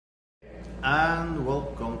and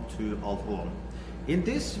welcome to Alt1. In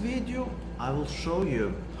this video I will show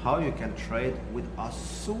you how you can trade with a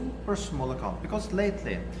super small account, because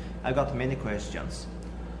lately I got many questions.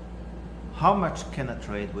 How much can I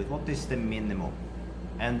trade with? What is the minimum?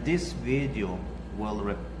 And this video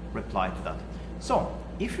will reply to that. So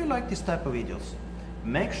if you like this type of videos,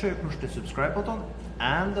 make sure you push the subscribe button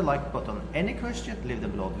and the like button. Any question, leave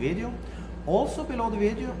them below the video. Also below the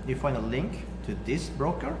video you find a link to this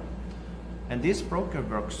broker, and this broker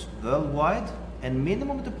works worldwide and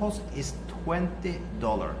minimum deposit is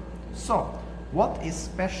 $20. So what is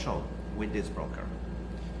special with this broker?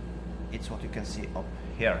 It's what you can see up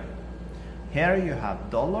here. Here you have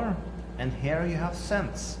dollar and here you have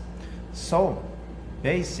cents. So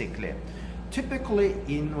basically, typically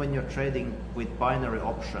when you're trading with binary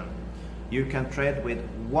option, you can trade with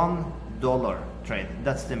 $1 trade.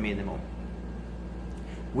 That's the minimum.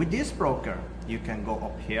 With this broker, you can go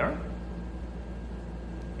up here,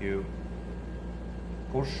 you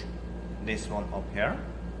push this one up here,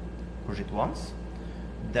 push it once,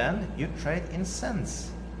 then you trade in cents.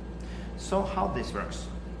 So how this works?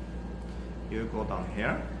 You go down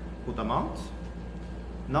here, put amount.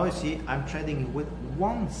 Now you see I'm trading with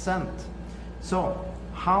 1 cent. So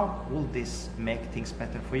how will this make things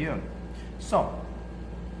better for you? So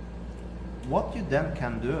what you then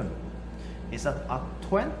can do is that a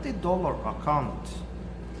 $20 account,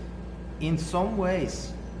 in some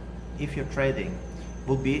ways, if you're trading,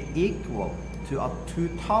 will be equal to a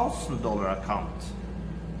 $2,000 account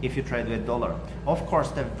if you trade with dollar. Of course,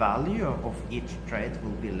 the value of each trade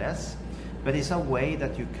will be less, but it's a way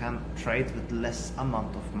that you can trade with less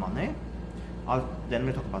amount of money. Then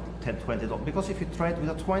we talk about $10, $20, because if you trade with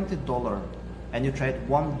a $20 and you trade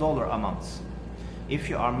 $1 a month, if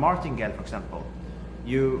you are martingale, for example,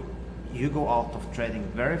 you go out of trading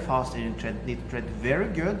very fast and you need to trade very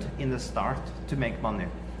good in the start to make money.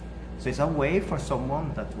 So it's a way for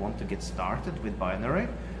someone that want to get started with binary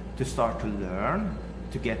to start to learn,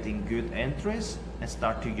 to get in good entries and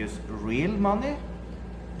start to use real money.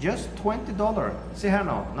 Just $20. See here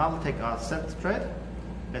now. Now we'll take a set trade.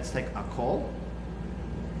 Let's take a call.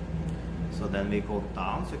 So then we go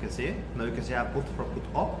down, so you can see. Now you can see I put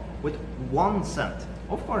up with 1 cent.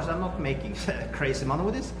 Of course, I'm not making crazy money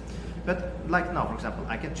with this. But like now, for example,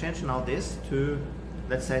 I can change now this to,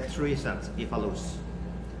 let's say, 3 cents if I lose.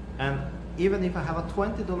 And even if I have a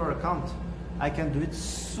 $20 account, I can do it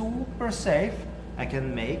super safe. I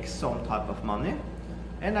can make some type of money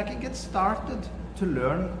and I can get started to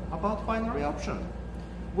learn about binary option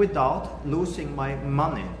without losing my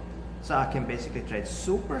money. So I can basically trade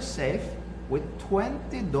super safe with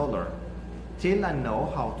 $20 till I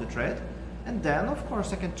know how to trade. And then of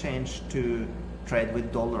course I can change to trade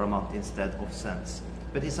with dollar amount instead of cents.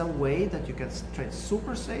 But it's a way that you can trade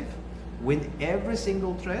super safe, win every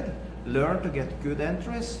single trade, learn to get good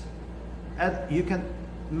entries, and you can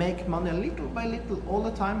make money little by little all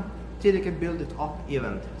the time till you can build it up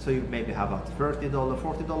even. So you maybe have a $30,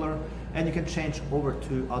 $40, and you can change over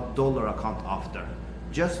to a dollar account after,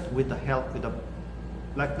 just with the help with the,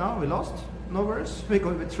 like now we lost, no worries, we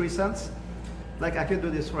go with 3 cents. Like I can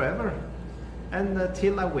do this forever and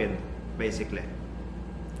till I win, basically.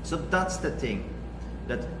 So that's the thing,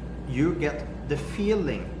 that you get the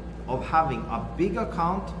feeling of having a big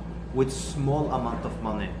account with small amount of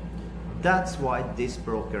money. That's why this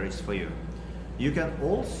broker is for you. You can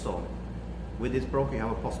also, with this broker, you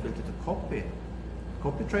have a possibility to copy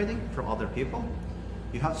trading from other people.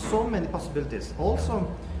 You have so many possibilities. Also,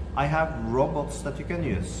 I have robots that you can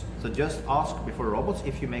use. So just ask before robots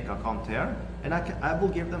if you make an account here, and I will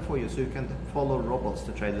give them for you so you can follow robots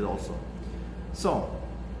to trade it also. So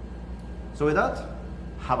with that,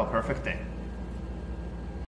 have a perfect day.